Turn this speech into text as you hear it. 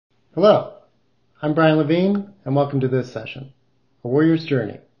Hello, I'm Brian Levine, and welcome to this session, A Warrior's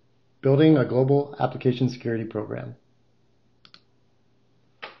Journey, Building a Global Application Security Program.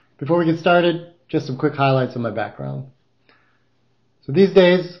 Before we get started, just some quick highlights of my background. So these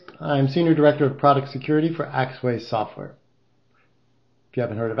days, I'm Senior Director of Product Security for Axway Software. If you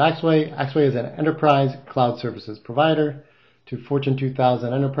haven't heard of Axway, Axway is an enterprise cloud services provider to Fortune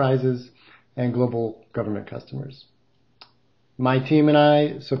 2000 enterprises and global government customers. My team and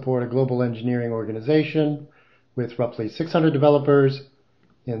I support a global engineering organization with roughly 600 developers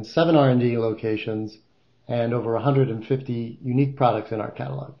in 7 R&D locations and over 150 unique products in our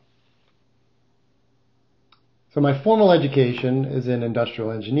catalog. So my formal education is in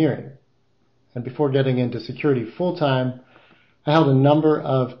industrial engineering, and before getting into security full-time, I held a number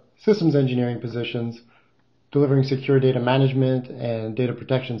of systems engineering positions delivering secure data management and data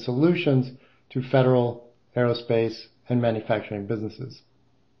protection solutions to federal, aerospace, and manufacturing businesses.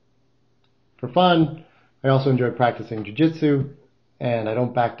 For fun, I also enjoy practicing jiu-jitsu, and I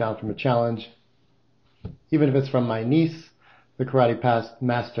don't back down from a challenge, even if it's from my niece, the karate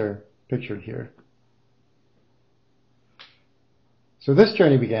master pictured here. So this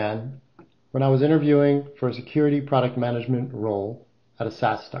journey began when I was interviewing for a security product management role at a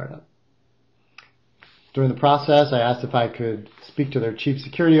SaaS startup. During the process, I asked if I could speak to their chief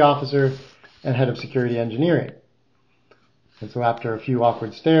security officer and head of security engineering. And so after a few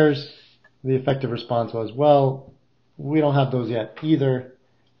awkward stares, the effective response was, well, we don't have those yet either,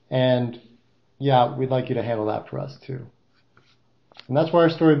 and yeah, we'd like you to handle that for us too. And that's where our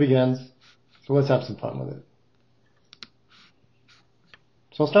story begins, so let's have some fun with it.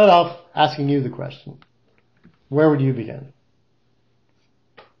 So I'll start off asking you the question, where would you begin?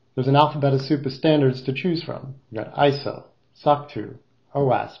 There's an alphabet of soup of standards to choose from. You've got ISO, SOC 2,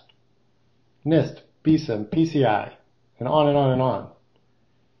 OWASP, NIST, BSIMM, PCI, and on and on and on.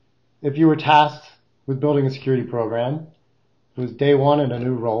 If you were tasked with building a security program, it was day one in a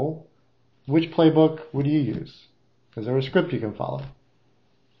new role, which playbook would you use? Is there a script you can follow?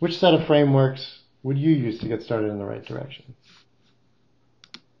 Which set of frameworks would you use to get started in the right direction?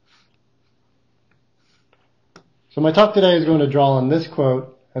 So my talk today is going to draw on this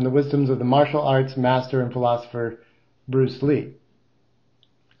quote and the wisdoms of the martial arts master and philosopher Bruce Lee.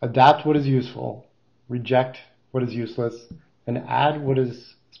 Adapt what is useful, reject what is useless, and add what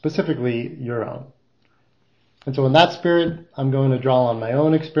is specifically your own. And so in that spirit, I'm going to draw on my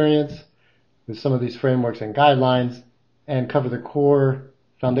own experience with some of these frameworks and guidelines and cover the core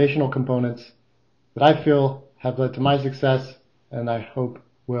foundational components that I feel have led to my success and I hope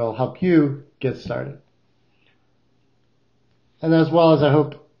will help you get started. And as well as I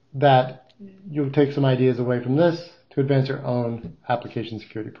hope that you'll take some ideas away from this to advance your own application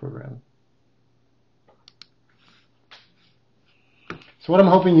security program. So what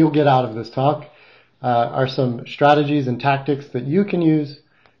I'm hoping you'll get out of this talk are some strategies and tactics that you can use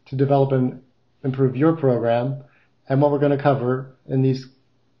to develop and improve your program, and what we're going to cover in these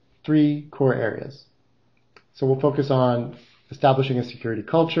 3 core areas. So we'll focus on establishing a security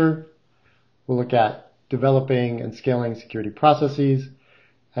culture, we'll look at developing and scaling security processes,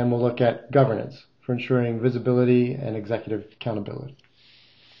 and we'll look at governance for ensuring visibility and executive accountability.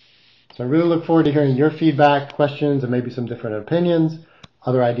 So I really look forward to hearing your feedback, questions, and maybe some different opinions,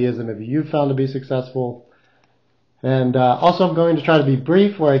 other ideas that maybe you've found to be successful. And also I'm going to try to be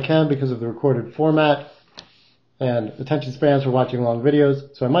brief where I can because of the recorded format and attention spans for watching long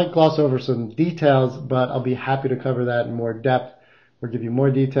videos. So I might gloss over some details, but I'll be happy to cover that in more depth or give you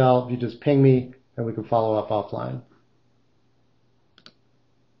more detail if you just ping me and we can follow up offline.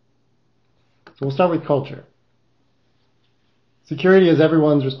 So we'll start with culture. Security is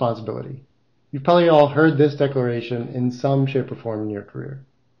everyone's responsibility. You've probably all heard this declaration in some shape or form in your career.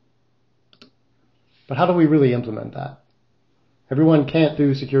 But how do we really implement that? Everyone can't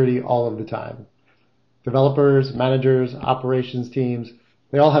do security all of the time. Developers, managers, operations teams,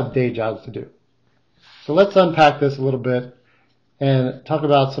 they all have day jobs to do. So let's unpack this a little bit and talk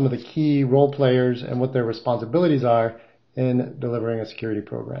about some of the key role players and what their responsibilities are in delivering a security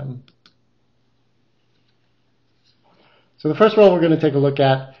program. So the first role we're going to take a look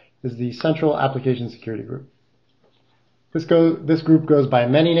at is the Central Application Security Group. This group goes by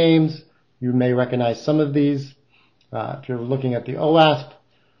many names. You may recognize some of these. If you're looking at the OWASP,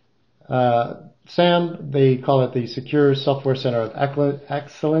 SAM, they call it the Secure Software Center of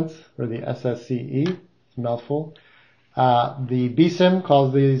Excellence, or the SSCE. It's a mouthful. The BSIMM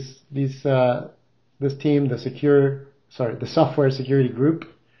calls this team the Software Security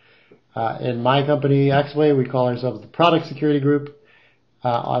Group. In my company, Axway, we call ourselves the Product Security Group.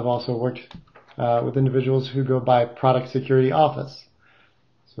 I've also worked with individuals who go by Product Security Office.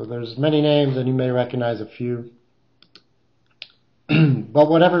 So there's many names, and you may recognize a few. But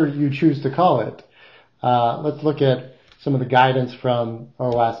whatever you choose to call it, let's look at some of the guidance from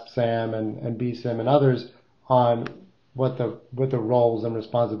OWASP, SAM, and BSIM and others on what the roles and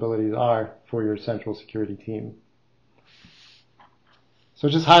responsibilities are for your central security team. So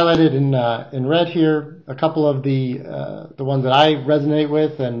just highlighted in red here, a couple of the ones that I resonate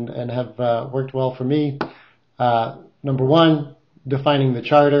with and have worked well for me. Number one, defining the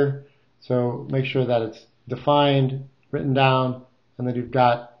charter. So make sure that it's defined, written down, and that you've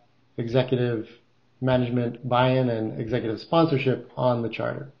got executive management buy-in and executive sponsorship on the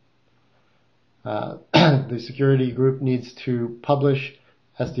charter. The security group needs to publish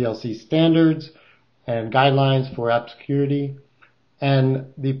SDLC standards and guidelines for app security,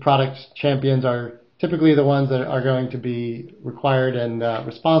 and the product champions are typically the ones that are going to be required and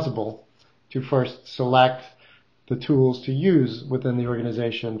responsible to first select the tools to use within the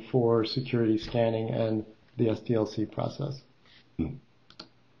organization for security scanning and the SDLC process.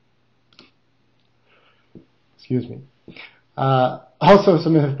 Excuse me. Also,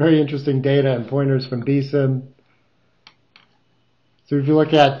 some very interesting data and pointers from BSIM. So if you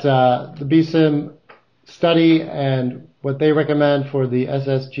look at the BSIM study and what they recommend for the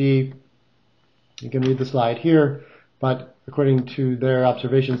SSG, you can read the slide here, but according to their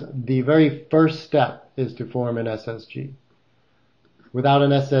observations, the very first step is to form an SSG. Without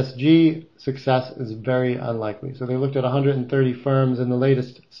an SSG, success is very unlikely. So they looked at 130 firms in the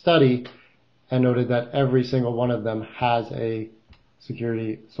latest study and noted that every single one of them has a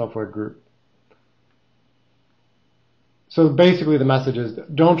security software group. So basically the message is,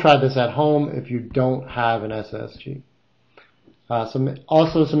 don't try this at home if you don't have an SSG.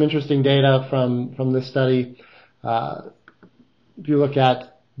 Also some interesting data from this study. If you look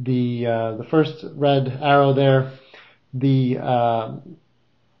at the first red arrow there, the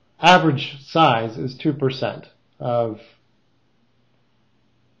average size is 2% of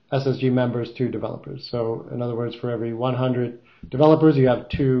SSG members to developers. So in other words, for every 100 developers, you have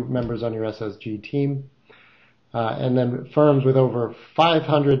 2 members on your SSG team. And then firms with over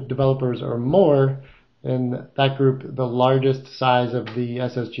 500 developers or more, in that group, the largest size of the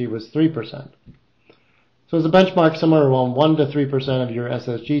SSG was 3%. So as a benchmark, somewhere around 1 to 3% of your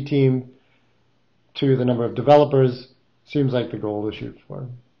SSG team to the number of developers seems like the goal to shoot for.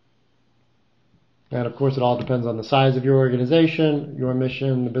 And of course, it all depends on the size of your organization, your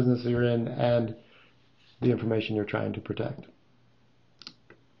mission, the business that you're in, and the information you're trying to protect.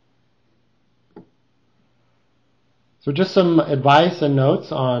 So just some advice and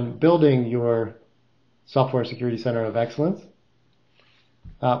notes on building your Software Security Center of Excellence.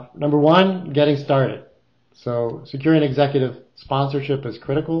 Number one, getting started. So securing executive sponsorship is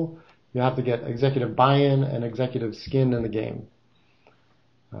critical. You have to get executive buy-in and executive skin in the game.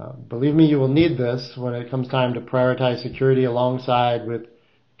 Believe me, you will need this when it comes time to prioritize security alongside with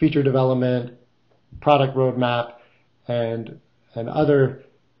feature development, product roadmap, and other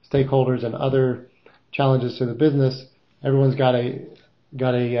stakeholders and other challenges to the business. Everyone's got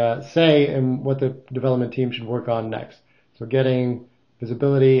a say in what the development team should work on next. So getting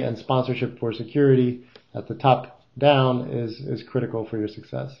visibility and sponsorship for security at the top down is critical for your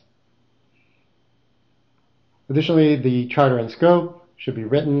success. Additionally, the charter and scope should be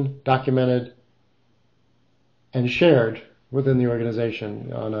written, documented, and shared within the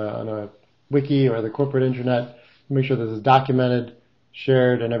organization on a wiki or the corporate intranet. Make sure this is documented,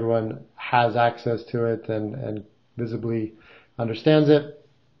 shared, and everyone has access to it and visibly understands it.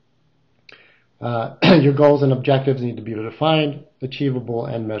 Your goals and objectives need to be defined, achievable,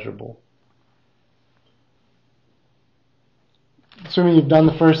 and measurable. Assuming you've done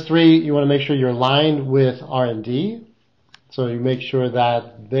the first 3, you want to make sure you're aligned with R&D. So you make sure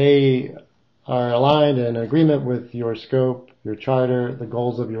that they are aligned and in agreement with your scope, your charter, the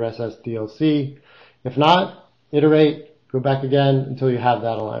goals of your SSDLC. If not, iterate, go back again until you have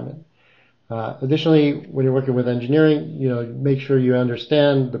that alignment. Additionally, when you're working with engineering, make sure you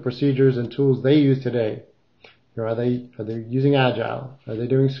understand the procedures and tools they use today. Are they using Agile? Are they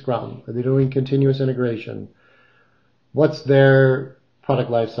doing Scrum? Are they doing continuous integration? What's their product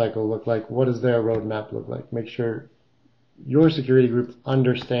lifecycle look like? What does their roadmap look like? Make sure your security group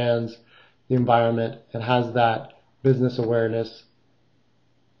understands the environment and has that business awareness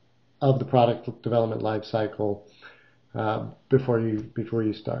of the product development lifecycle before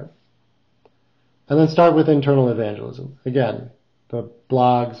you start. And then start with internal evangelism. Again, the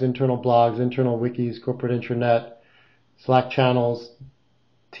blogs, internal wikis, corporate intranet, Slack channels,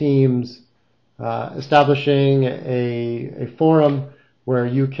 teams, establishing a forum where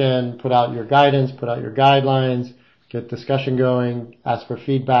you can put out your guidance, put out your guidelines, get discussion going, ask for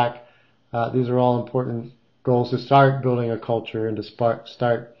feedback. These are all important goals to start building a culture and to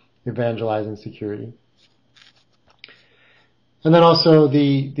start evangelizing security. And then also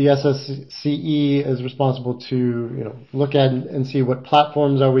the SSCE is responsible to look at and see what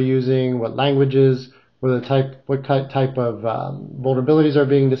platforms are we using, what languages, what type of vulnerabilities are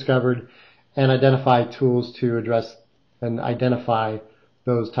being discovered, and identify tools to address and identify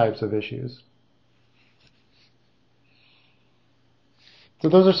those types of issues. So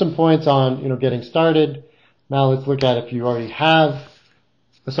those are some points on getting started. Now let's look at if you already have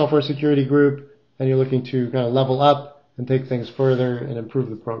a software security group and you're looking to kind of level up and take things further and improve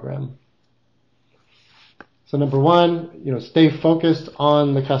the program. So number one, stay focused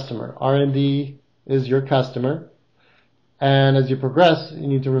on the customer. R&D is your customer. And as you progress, you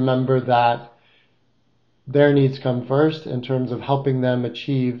need to remember that their needs come first in terms of helping them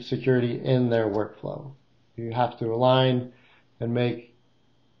achieve security in their workflow. You have to align and make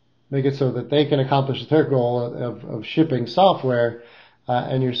it so that they can accomplish their goal of shipping software,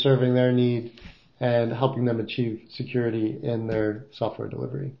 and you're serving their need and helping them achieve security in their software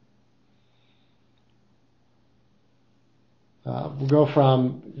delivery. We'll go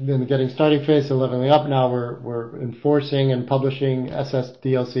from the getting starting phase to leveling up. Now we're enforcing and publishing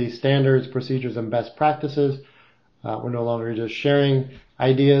SSDLC standards, procedures, and best practices. We're no longer just sharing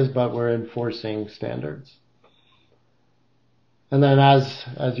ideas, but we're enforcing standards. And then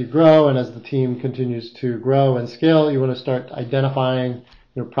as you grow and as the team continues to grow and scale, you want to start identifying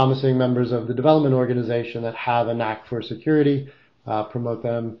promising members of the development organization that have a knack for security, promote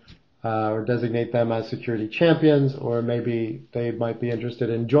them or designate them as security champions, or maybe they might be interested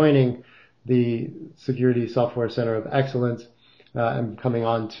in joining the Security Software Center of Excellence and coming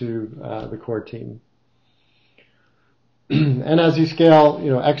on to the core team. And as you scale,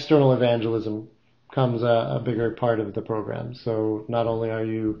 external evangelism becomes a bigger part of the program. So not only are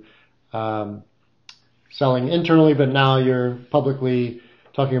you selling internally, but now you're publicly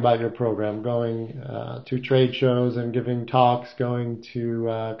talking about your program, going to trade shows and giving talks, going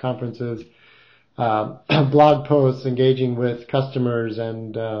to conferences, blog posts, engaging with customers,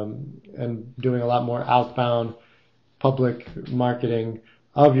 and doing a lot more outbound public marketing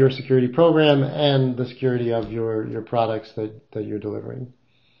of your security program and the security of your products that you're delivering.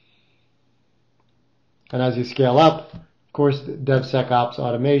 And as you scale up, of course, DevSecOps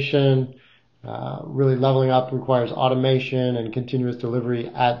automation, really leveling up requires automation and continuous delivery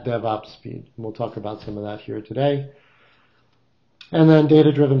at DevOps speed. And we'll talk about some of that here today. And then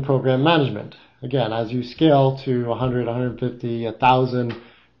data-driven program management. Again, as you scale to 100, 150, 1,000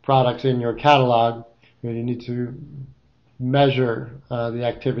 products in your catalog, you need to measure the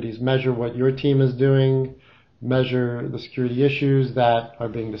activities, measure what your team is doing, measure the security issues that are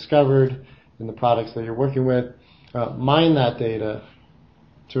being discovered in the products that you're working with, mine that data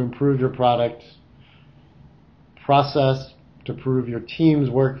to improve your product process, to improve your team's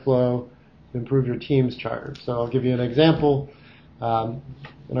workflow, to improve your team's charter. So I'll give you an example.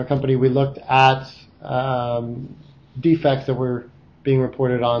 In our company, we looked at defects that were being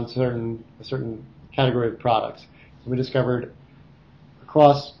reported on a certain category of products. We discovered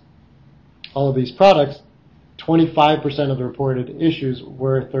across all of these products, 25% of the reported issues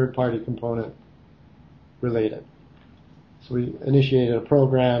were third-party component related. So we initiated a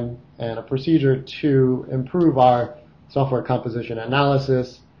program and a procedure to improve our software composition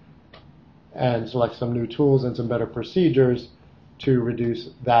analysis and select some new tools and some better procedures to reduce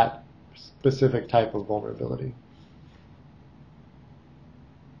that specific type of vulnerability.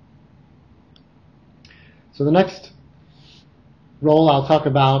 So the next role I'll talk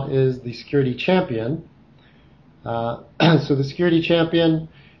about is the security champion. So the security champion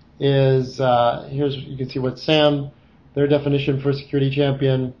is, you can see what SAM, their definition for security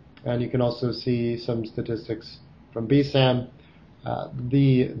champion, and you can also see some statistics from BSAM. From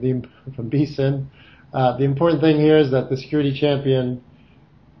BSIN. The important thing here is that the security champion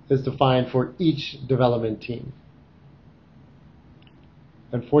is defined for each development team.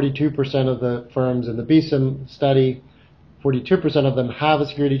 And 42% of the firms in the BSIM study, 42% of them have a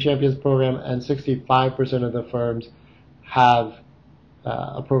security champions program, and 65% of the firms have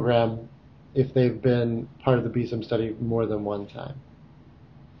a program if they've been part of the BSIM study more than one time.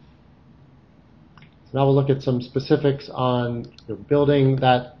 So now we'll look at some specifics on building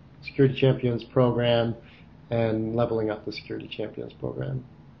that security champions program and leveling up the security champions program.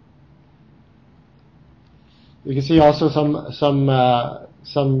 You can see also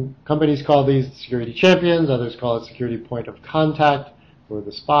some companies call these security champions, others call it security point of contact, or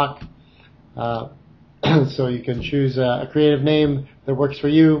the SPOC. So you can choose a creative name that works for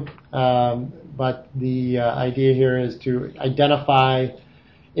you. But the idea here is to identify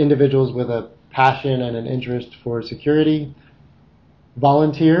individuals with a passion and an interest for security.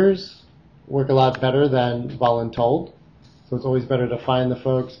 Volunteers work a lot better than voluntold. So it's always better to find the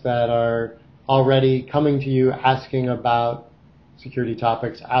folks that are already coming to you asking about security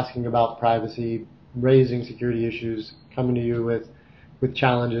topics, asking about privacy, raising security issues, coming to you with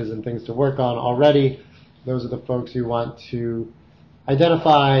challenges and things to work on already. Those are the folks you want to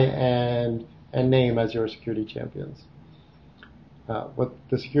identify and name as your security champions. What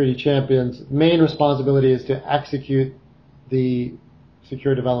the security champion's main responsibility is to execute the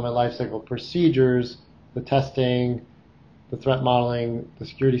secure development lifecycle procedures, the testing, the threat modeling, the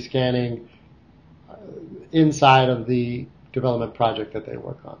security scanning inside of the development project that they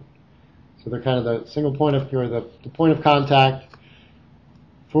work on. So they're kind of the single point of, or the point of contact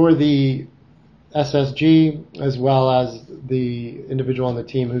for the SSG, as well as the individual on the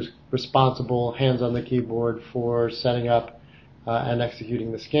team who's responsible, hands on the keyboard, for setting up and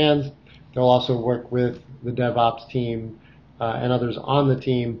executing the scans. They'll also work with the DevOps team and others on the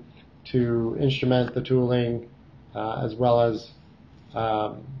team to instrument the tooling, as well as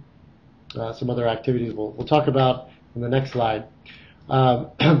some other activities we'll talk about in the next slide.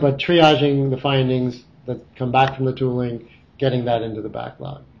 But triaging the findings that come back from the tooling, getting that into the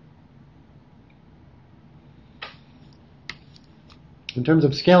backlog. In terms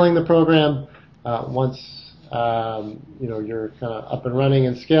of scaling the program, once you're kind of up and running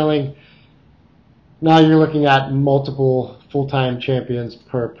and scaling, now you're looking at multiple full-time champions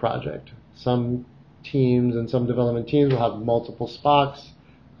per project. Some teams and some development teams will have multiple SPOCs.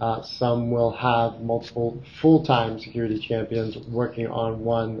 Some will have multiple full-time security champions working on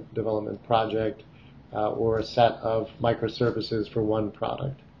one development project or a set of microservices for one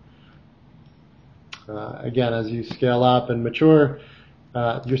product. Again, as you scale up and mature,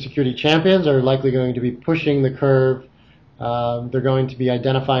 your security champions are likely going to be pushing the curve. They're going to be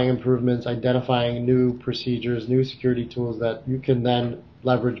identifying improvements, identifying new procedures, new security tools that you can then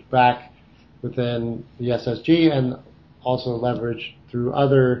leverage back within the SSG and also leverage through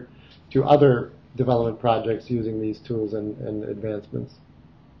other development projects using these tools and advancements.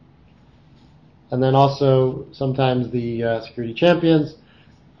 And then also sometimes the security champions,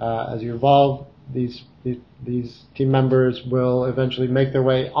 as you evolve, these team members will eventually make their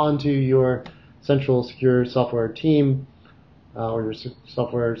way onto your central secure software team or your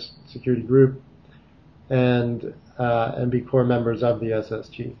software security group and be core members of the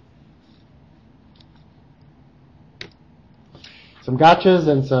SSG. Some gotchas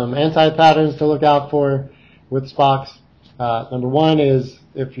and some anti-patterns to look out for with SPOCs. Number one is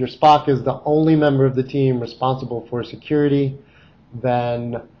if your SPOC is the only member of the team responsible for security,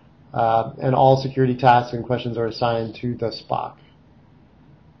 then and all security tasks and questions are assigned to the SPOC.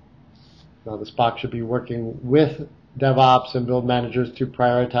 Now the SPOC should be working with DevOps and build managers to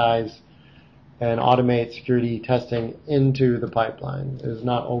prioritize and automate security testing into the pipeline. It is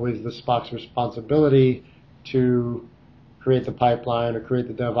not always the SPOC's responsibility to create the pipeline or create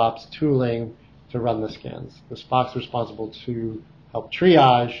the DevOps tooling to run the scans. The SPOC's responsible to help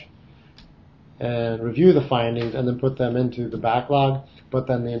triage and review the findings and then put them into the backlog, but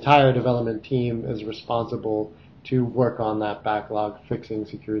then the entire development team is responsible to work on that backlog, fixing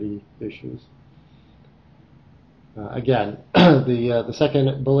security issues. Again, the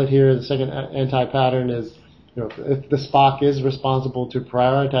second bullet here, the second anti-pattern is, if the SPOC is responsible to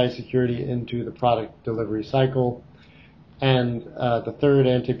prioritize security into the product delivery cycle. And the third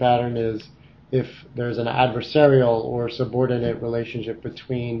anti-pattern is if there's an adversarial or subordinate relationship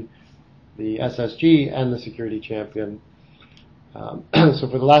between the SSG and the security champion. So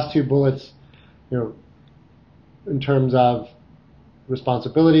for the last two bullets, in terms of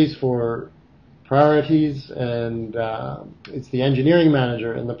responsibilities for priorities, and it's the engineering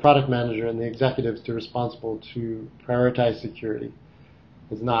manager and the product manager and the executives to responsible to prioritize security.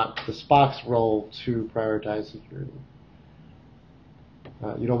 It's not the SPOC's role to prioritize security.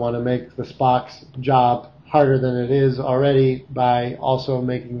 You don't want to make the SPOC's job harder than it is already by also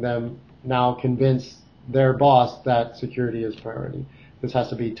making them now convince their boss that security is priority. This has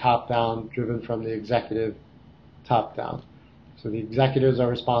to be top-down, driven from the executive top-down. So the executives are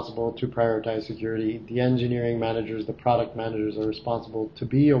responsible to prioritize security. The engineering managers, the product managers are responsible to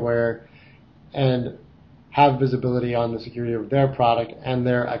be aware and have visibility on the security of their product, and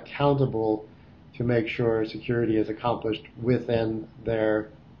they're accountable to make sure security is accomplished within their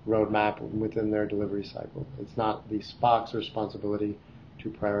roadmap, within their delivery cycle. It's not the SPOC's responsibility to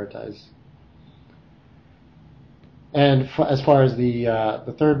prioritize. And as far as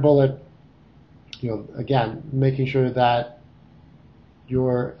the third bullet, again, making sure that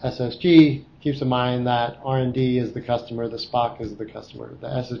your SSG keeps in mind that R&D is the customer, the SPOC is the customer. The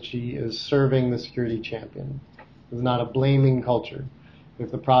SSG is serving the security champion. It's not a blaming culture.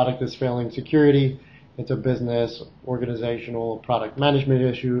 If the product is failing security, it's a business, organizational, product management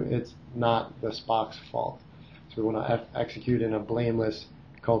issue. It's not the SPOC's fault. So we want to execute in a blameless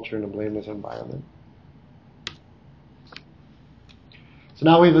culture, in a blameless environment. So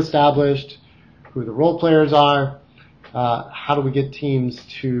now we've established who the role players are. How do we get teams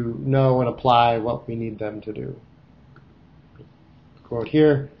to know and apply what we need them to do? Quote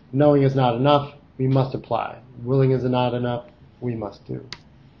here, knowing is not enough, we must apply. Willing is not enough, we must do.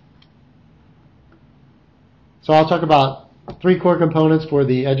 So I'll talk about 3 core components for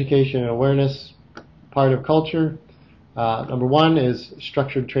the education and awareness part of culture. Number 1 is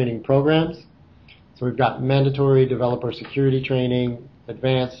structured training programs. So we've got mandatory developer security training,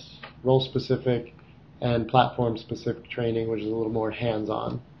 advanced, role-specific, and platform-specific training, which is a little more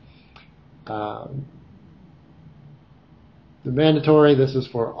hands-on. The mandatory, this is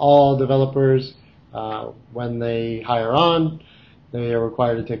for all developers. When they hire on, they are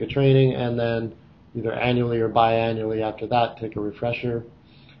required to take a training, and then either annually or biannually after that, take a refresher.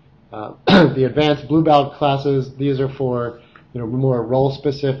 The advanced blue belt classes, these are for more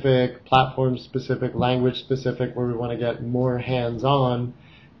role-specific, platform-specific, language-specific, where we want to get more hands-on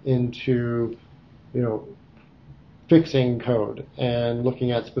into fixing code and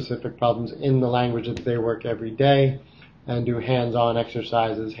looking at specific problems in the language that they work every day, and do hands-on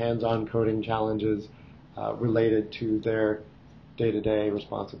exercises, hands-on coding challenges related to their day-to-day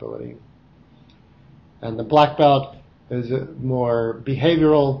responsibility. And the black belt is more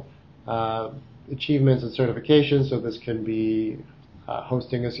behavioral achievements and certifications. So this can be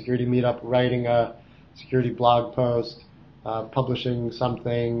hosting a security meetup, writing a security blog post, publishing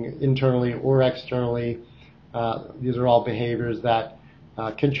something internally or externally. These are all behaviors that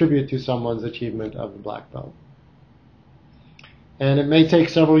contribute to someone's achievement of the black belt. And it may take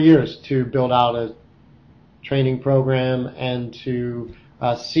several years to build out a training program and to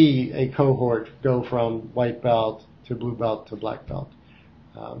see a cohort go from white belt to blue belt to black belt.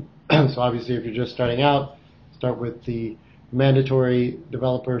 So obviously, if you're just starting out, start with the mandatory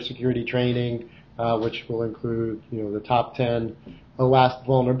developer security training, which will include the top 10 OWASP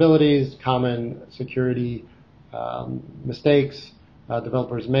vulnerabilities, common security mistakes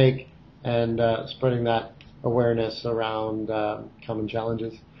developers make, and spreading that awareness around common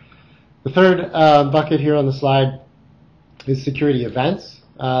challenges. The third bucket here on the slide is security events.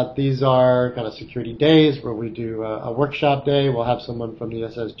 These are kind of security days where we do a workshop day. We'll have someone from the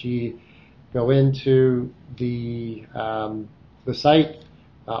SSG go into the site,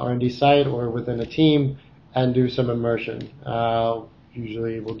 R&D site, or within a team, and do some immersion.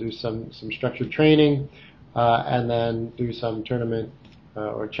 Usually we'll do some structured training, and then do some tournament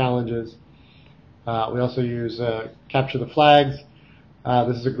or challenges. We also use capture the flags.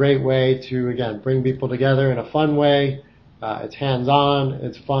 This is a great way to, again, bring people together in a fun way. It's hands-on,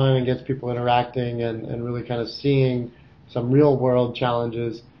 it's fun, and gets people interacting and really kind of seeing some real-world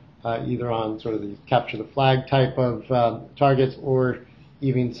challenges, either on sort of the capture the flag type of targets, or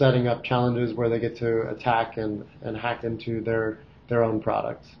even setting up challenges where they get to attack and hack into their own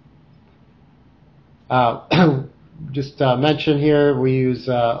products. Just mention here, we use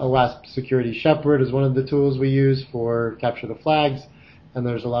OWASP Security Shepherd as one of the tools we use for capture the flags, and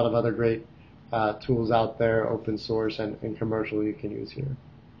there's a lot of other great tools out there, open source and commercial, you can use here.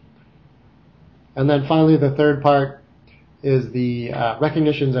 And then finally, the third part is the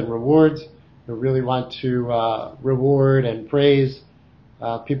recognitions and rewards. We really want to reward and praise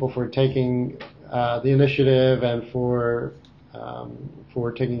people for taking the initiative and for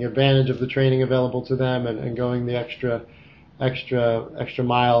taking advantage of the training available to them and going the extra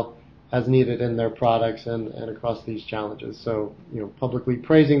mile as needed in their products and across these challenges. So, publicly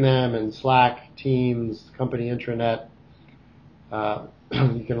praising them in Slack, Teams, company intranet.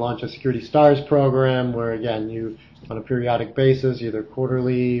 You can launch a Security Stars program where, again, you, on a periodic basis, either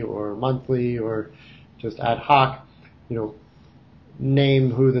quarterly or monthly or just ad hoc,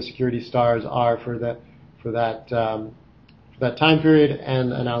 name who the Security Stars are for that time period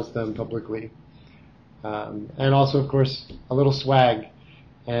and announce them publicly. And also, of course, a little swag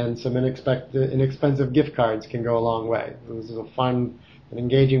and some inexpensive gift cards can go a long way. This is a fun and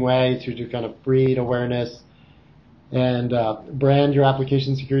engaging way to kind of breed awareness and brand your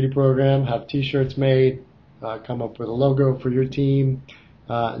application security program, have t-shirts made, come up with a logo for your team,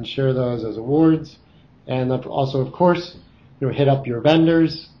 and share those as awards. And also, of course, hit up your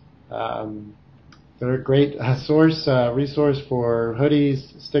vendors. They're a great resource for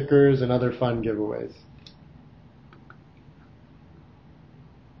hoodies, stickers, and other fun giveaways.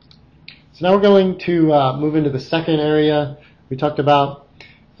 So now we're going to move into the second area we talked about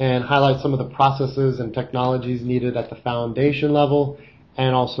and highlight some of the processes and technologies needed at the foundation level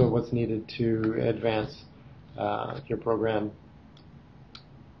and also what's needed to advance your program.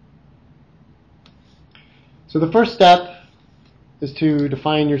 So the first step is to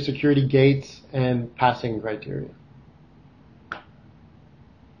define your security gates and passing criteria.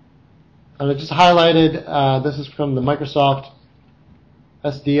 And I just highlighted, this is from the Microsoft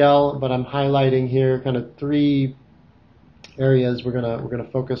SDL, but I'm highlighting here kind of three areas we're gonna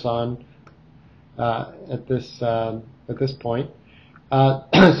focus on at this point.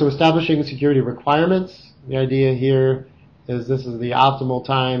 So establishing security requirements. The idea here is this is the optimal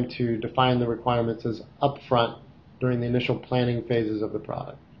time to define the requirements as upfront during the initial planning phases of the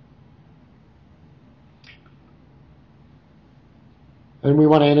product. And we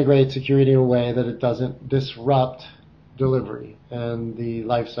want to integrate security in a way that it doesn't disrupt delivery and the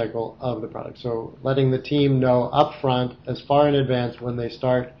life cycle of the product. So letting the team know upfront, as far in advance when they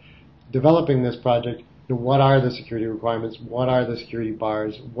start developing this project, what are the security requirements, what are the security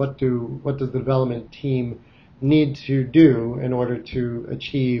bars, what does the development team need to do in order to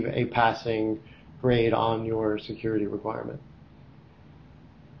achieve a passing grade on your security requirement.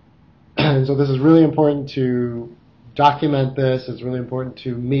 And so this is really important to document this. It's really important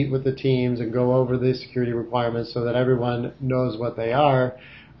to meet with the teams and go over the security requirements so that everyone knows what they are.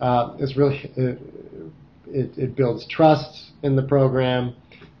 It builds trust in the program.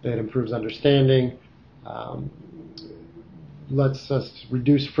 It improves understanding. Lets us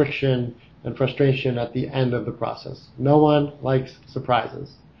reduce friction and frustration at the end of the process. No one likes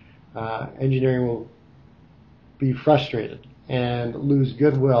surprises. Engineering will be frustrated and lose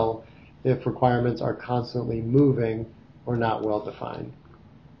goodwill if requirements are constantly moving or not well defined.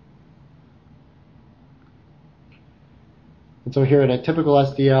 And so here in a typical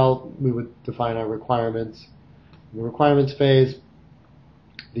SDL, we would define our requirements. In the requirements phase,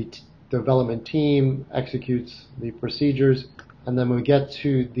 the development team executes the procedures, and then when we get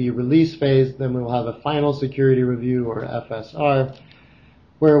to the release phase, then we will have a final security review, or FSR,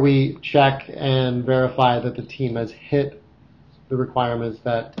 where we check and verify that the team has hit the requirements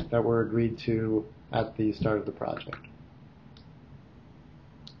that were agreed to at the start of the project.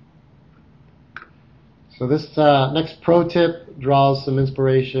 So this next pro tip draws some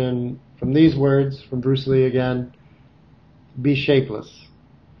inspiration from these words, from Bruce Lee again. Be shapeless,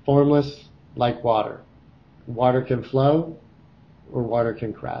 formless like water. Water can flow or water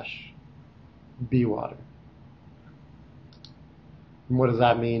can crash. Be water. And what does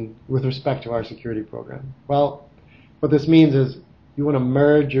that mean with respect to our security program? Well, what this means is you want to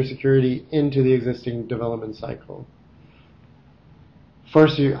merge your security into the existing development cycle.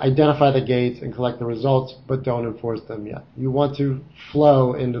 First, you identify the gates and collect the results, but don't enforce them yet. You want to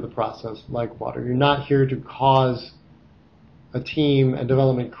flow into the process like water. You're not here to cause a team and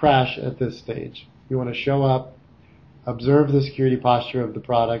development crash at this stage. You want to show up, observe the security posture of the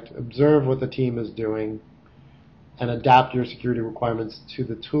product, observe what the team is doing, and adapt your security requirements to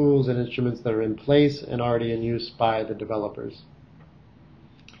the tools and instruments that are in place and already in use by the developers.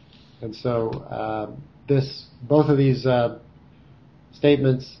 And so both of these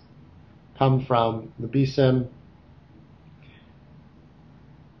statements come from the BSIM.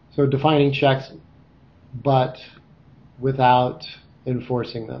 So defining checks, but without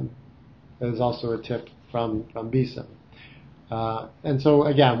enforcing them is also a tip from BSIM. And so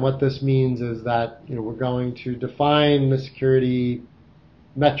again, what this means is that we're going to define the security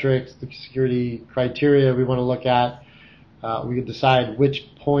metrics, the security criteria we want to look at. We could decide which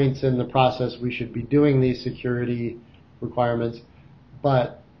points in the process we should be doing these security requirements,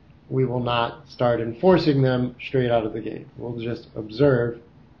 but we will not start enforcing them straight out of the gate. We'll just observe,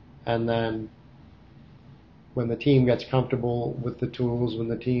 and then when the team gets comfortable with the tools, when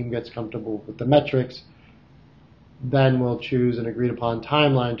the team gets comfortable with the metrics, then we'll choose an agreed upon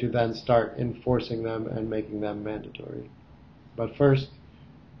timeline to then start enforcing them and making them mandatory. But first,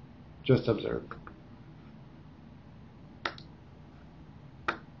 just observe.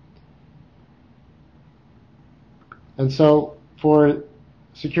 And so for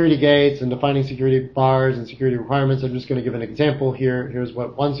security gates and defining security bars and security requirements, I'm just going to give an example here. Here's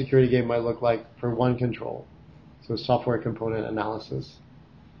what one security gate might look like for one control. So software component analysis.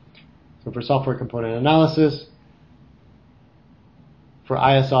 So for software component analysis, for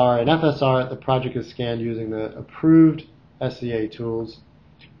ISR and FSR, the project is scanned using the approved SCA tools.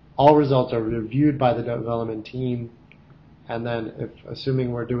 All results are reviewed by the development team. And then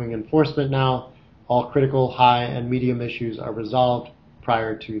assuming we're doing enforcement now, all critical, high, and medium issues are resolved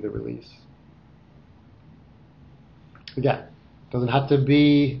prior to the release. Again, it doesn't have to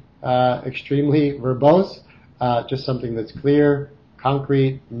be extremely verbose, just something that's clear,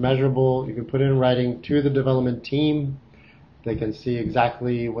 concrete, measurable. You can put it in writing to the development team. They can see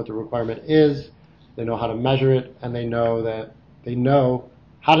exactly what the requirement is. They know how to measure it, and they know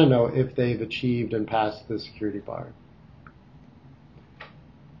how to know if they've achieved and passed the security bar.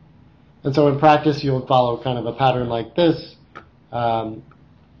 And so in practice, you'll follow kind of a pattern like this on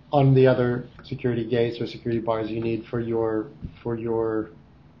the other security gates or security bars you need for your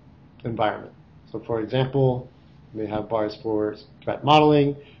environment. So for example, we have bars for threat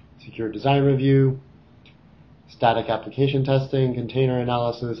modeling, secure design review, static application testing, container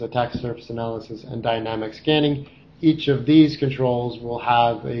analysis, attack surface analysis, and dynamic scanning. Each of these controls will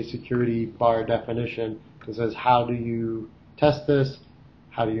have a security bar definition that says how do you test this,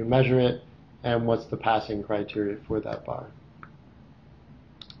 how do you measure it, and what's the passing criteria for that bar.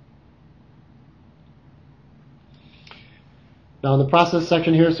 Now in the process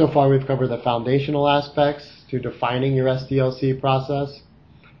section here, so far we've covered the foundational aspects to defining your SDLC process.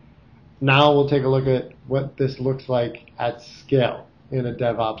 Now we'll take a look at what this looks like at scale in a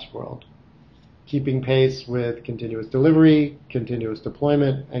DevOps world, keeping pace with continuous delivery, continuous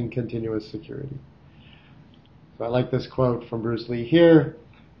deployment, and continuous security. So I like this quote from Bruce Lee here.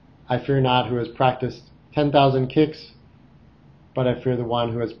 I fear not who has practiced 10,000 kicks, but I fear the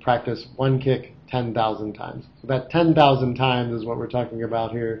one who has practiced one kick 10,000 times. So that 10,000 times is what we're talking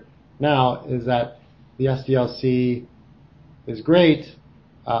about here now, is that the SDLC is great,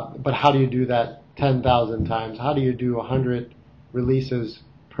 but how do you do that 10,000 times? How do you do 100 releases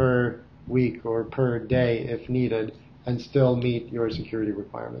per week or per day if needed and still meet your security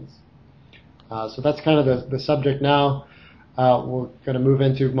requirements? So that's kind of the subject now. We're going to move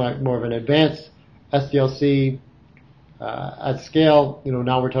into more of an advanced SDLC at scale.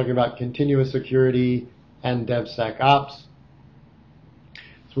 Now we're talking about continuous security and DevSecOps.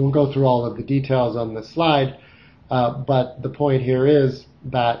 So we'll go through all of the details on this slide, but the point here is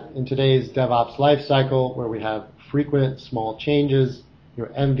that in today's DevOps lifecycle, where we have frequent small changes, your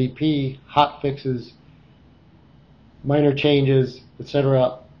MVP, hot fixes, minor changes,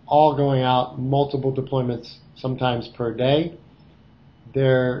 etc., all going out, multiple deployments sometimes per day,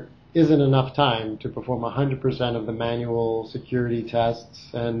 there isn't enough time to perform 100% of the manual security tests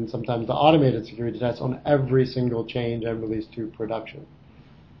and sometimes the automated security tests on every single change and release to production.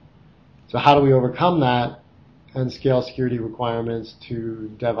 So how do we overcome that and scale security requirements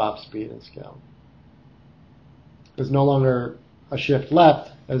to DevOps speed and scale? There's no longer a shift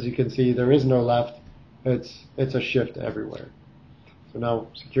left. As you can see, there is no left. It's a shift everywhere. So now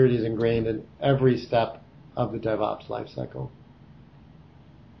security is ingrained in every step of the DevOps lifecycle.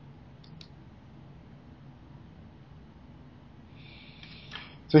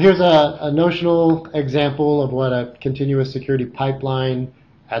 So here's a notional example of what a continuous security pipeline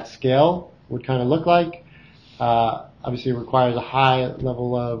at scale would kind of look like. Obviously, it requires a high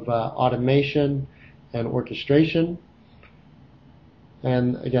level of automation and orchestration.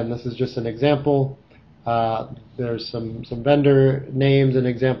 And again, this is just an example. There's some vendor names and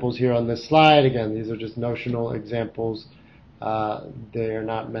examples here on this slide. Again, these are just notional examples. They are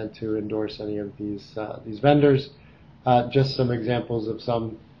not meant to endorse any of these vendors. Just some examples of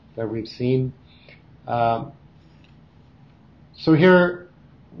some that we've seen. So here,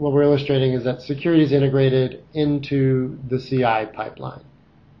 what we're illustrating is that security is integrated into the CI pipeline.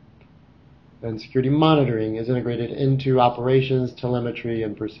 And security monitoring is integrated into operations, telemetry,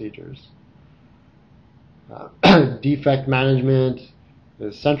 and procedures. Defect management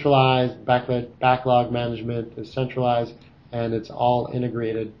is centralized, backlog management is centralized, and it's all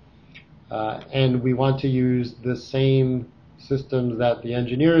integrated. And we want to use the same systems that the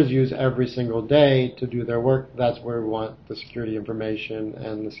engineers use every single day to do their work. That's where we want the security information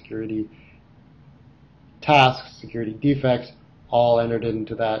and the security tasks, security defects, all entered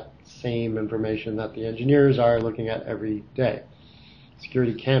into that same information that the engineers are looking at every day.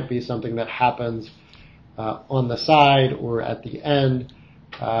 Security can't be something that happens on the side or at the end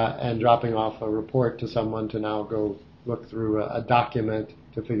and dropping off a report to someone to now go look through a document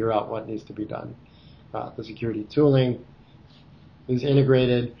to figure out what needs to be done. The security tooling is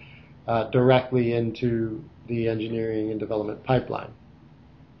integrated directly into the engineering and development pipeline.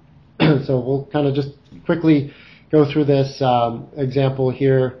 So we'll kind of just quickly go through this example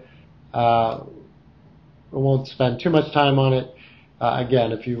here. I won't spend too much time on it.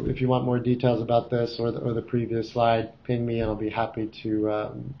 Again, if you want more details about this or the previous slide, ping me and I'll be happy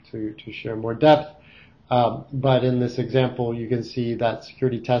to share more depth. But in this example, you can see that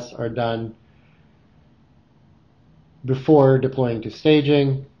security tests are done before deploying to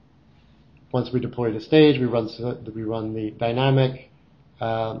staging. Once we deploy to stage, we run the dynamic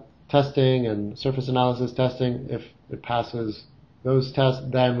testing and surface analysis testing. If it passes those tests,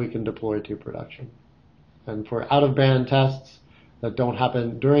 then we can deploy to production. And for out-of-band tests that don't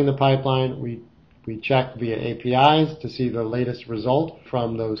happen during the pipeline, we check via APIs to see the latest result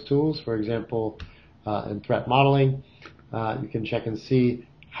from those tools. For example, in threat modeling, you can check and see,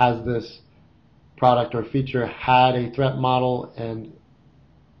 has this product or feature had a threat model, and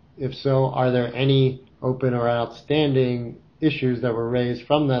if so, are there any open or outstanding issues that were raised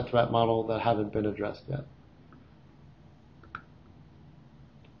from that threat model that haven't been addressed yet.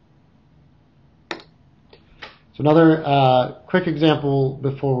 So another quick example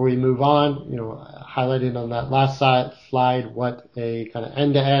before we move on, highlighted on that last slide what a kind of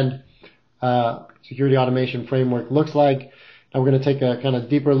end-to-end security automation framework looks like. Now we're going to take a kind of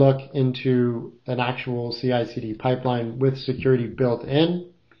deeper look into an actual CI/CD pipeline with security built in.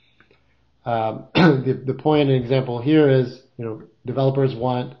 The point and example here is, developers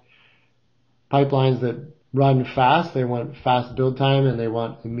want pipelines that run fast. They want fast build time, and they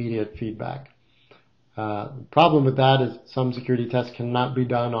want immediate feedback. The problem with that is some security tests cannot be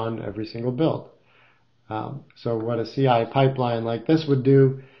done on every single build. So what a CI pipeline like this would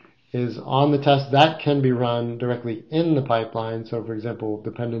do is, on the tests that can be run directly in the pipeline, so for example,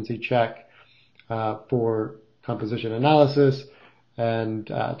 dependency check for composition analysis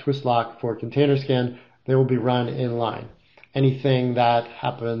and twist lock for container scan, they will be run in line. Anything that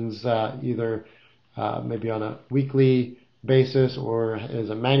happens either maybe on a weekly basis or is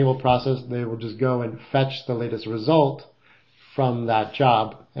a manual process, they will just go and fetch the latest result from that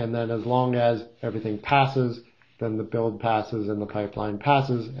job. And then as long as everything passes, then the build passes and the pipeline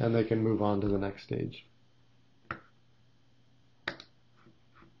passes, and they can move on to the next stage.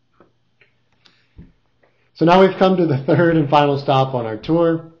 So now we've come to the third and final stop on our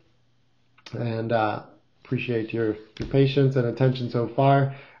tour, and appreciate your patience and attention so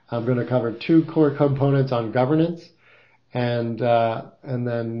far. I'm going to cover two core components on governance, and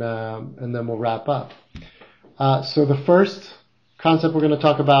then we'll wrap up. So the first concept we're going to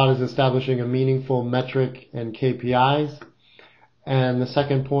talk about is establishing a meaningful metric and KPIs. And the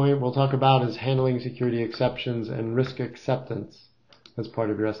second point we'll talk about is handling security exceptions and risk acceptance as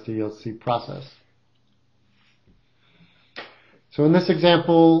part of your SDLC process. So in this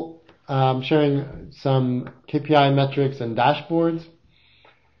example, I'm sharing some KPI metrics and dashboards.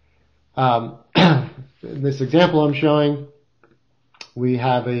 In this example I'm showing, we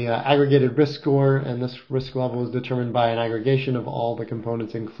have a aggregated risk score, and this risk level is determined by an aggregation of all the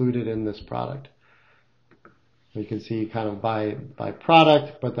components included in this product. You can see kind of by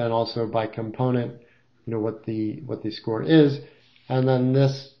product, but then also by component, what the score is. And then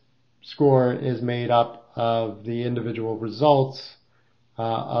this score is made up of the individual results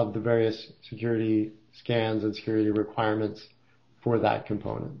of the various security scans and security requirements for that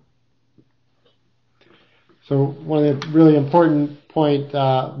component. So one of the really important point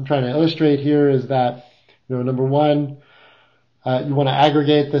I'm trying to illustrate here is that, number one, you want to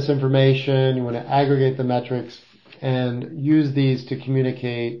aggregate this information, you want to aggregate the metrics, and use these to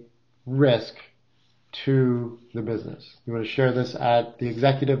communicate risk to the business. You want to share this at the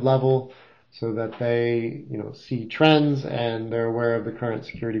executive level so that they, see trends and they're aware of the current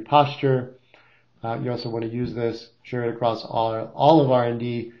security posture. You also want to use this, share it across all of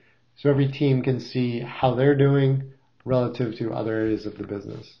R&D, so every team can see how they're doing relative to other areas of the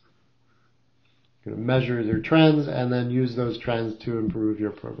business. You're going to measure your trends and then use those trends to improve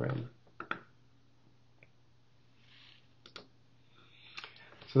your program.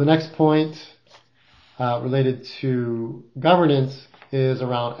 So the next point related to governance is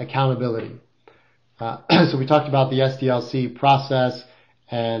around accountability. So we talked about the SDLC process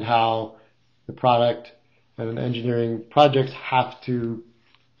and how the product and engineering projects have to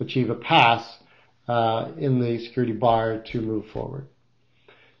achieve a pass in the security bar to move forward.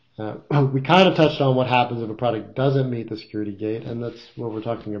 We kind of touched on what happens if a product doesn't meet the security gate, and that's what we're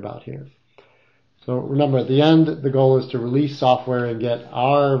talking about here. So remember, at the end, the goal is to release software and get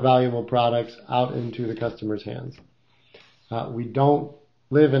our valuable products out into the customer's hands. We don't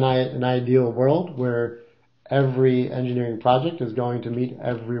live in an ideal world where every engineering project is going to meet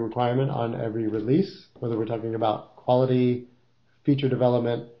every requirement on every release, whether we're talking about quality, feature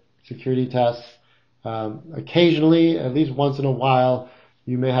development, security tests. Occasionally, at least once in a while,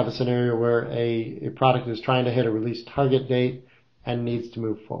 you may have a scenario where a product is trying to hit a release target date and needs to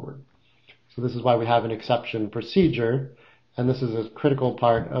move forward. So this is why we have an exception procedure, and this is a critical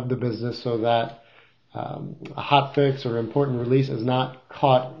part of the business so that a hotfix or important release is not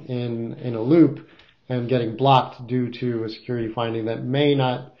caught in a loop and getting blocked due to a security finding that may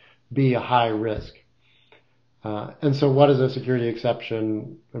not be a high risk. And so what does a security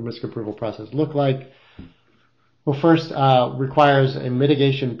exception and risk approval process look like? Well, first, requires a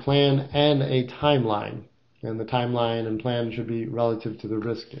mitigation plan and a timeline. And the timeline and plan should be relative to the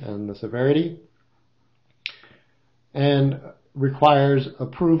risk and the severity. And requires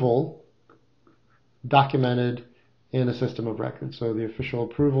approval documented in a system of record. So the official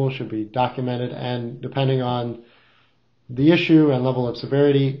approval should be documented, and depending on the issue and level of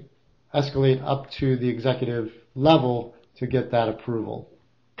severity, escalate up to the executive level to get that approval.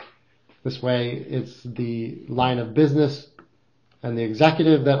 This way, it's the line of business and the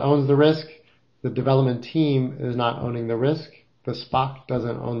executive that owns the risk. The development team is not owning the risk. The SPOC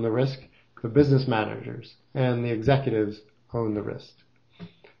doesn't own the risk. The business managers and the executives own the risk.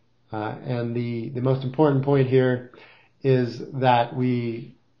 And the most important point here is that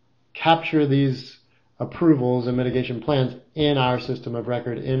we capture these approvals and mitigation plans in our system of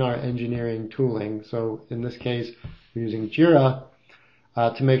record, in our engineering tooling. So in this case, we're using Jira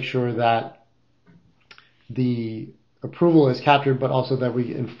to make sure that the approval is captured, but also that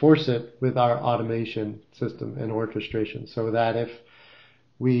we enforce it with our automation system and orchestration, so that if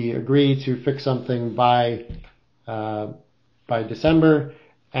we agree to fix something by December,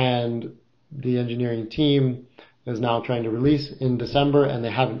 and the engineering team is now trying to release in December and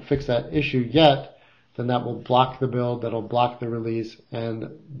they haven't fixed that issue yet, then that will block the build, that'll block the release, and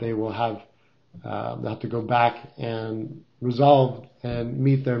they will have they'll have to go back and resolve and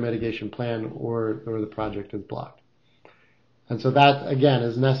meet their mitigation plan, or the project is blocked. And so that, again,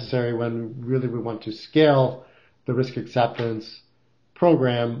 is necessary when really we want to scale the risk acceptance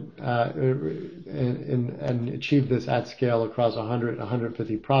program and achieve this at scale across 100,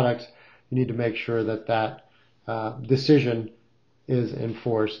 150 products. You need to make sure that that decision is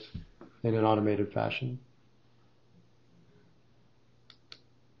enforced in an automated fashion.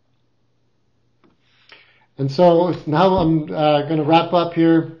 And so now I'm going to wrap up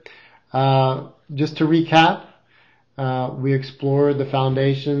here. Just to recap, we explored the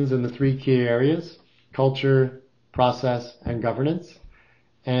foundations in the three key areas: culture, process, and governance.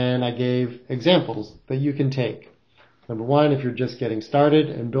 And I gave examples that you can take. Number one, if you're just getting started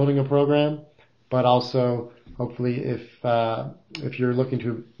and building a program, but also hopefully if you're looking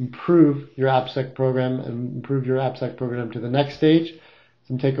to improve your AppSec program and improve your AppSec program to the next stage,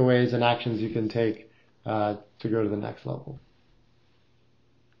 some takeaways and actions you can take to go to the next level.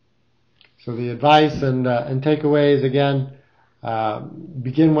 So the advice and takeaways, again,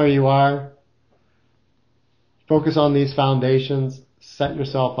 begin where you are, focus on these foundations, set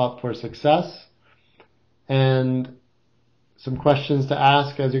yourself up for success, and some questions to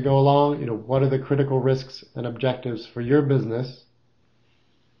ask as you go along. What are the critical risks and objectives for your business?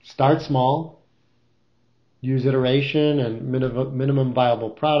 Start small, use iteration and minimum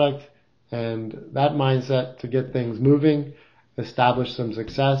viable product, and that mindset to get things moving, establish some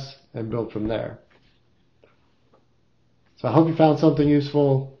success, and build from there. So I hope you found something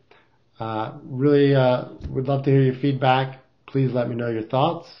useful. Really would love to hear your feedback. Please let me know your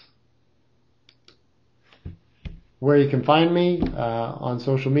thoughts. Where you can find me on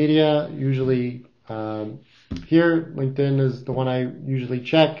social media, usually here, LinkedIn is the one I usually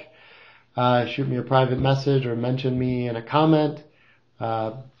check. Shoot me a private message or mention me in a comment.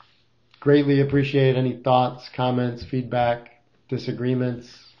 Greatly appreciate any thoughts, comments, feedback, disagreements,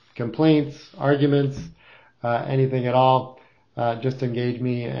 complaints, arguments, anything at all. Just engage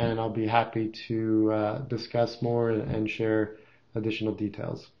me and I'll be happy to discuss more and share additional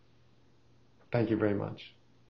details. Thank you very much.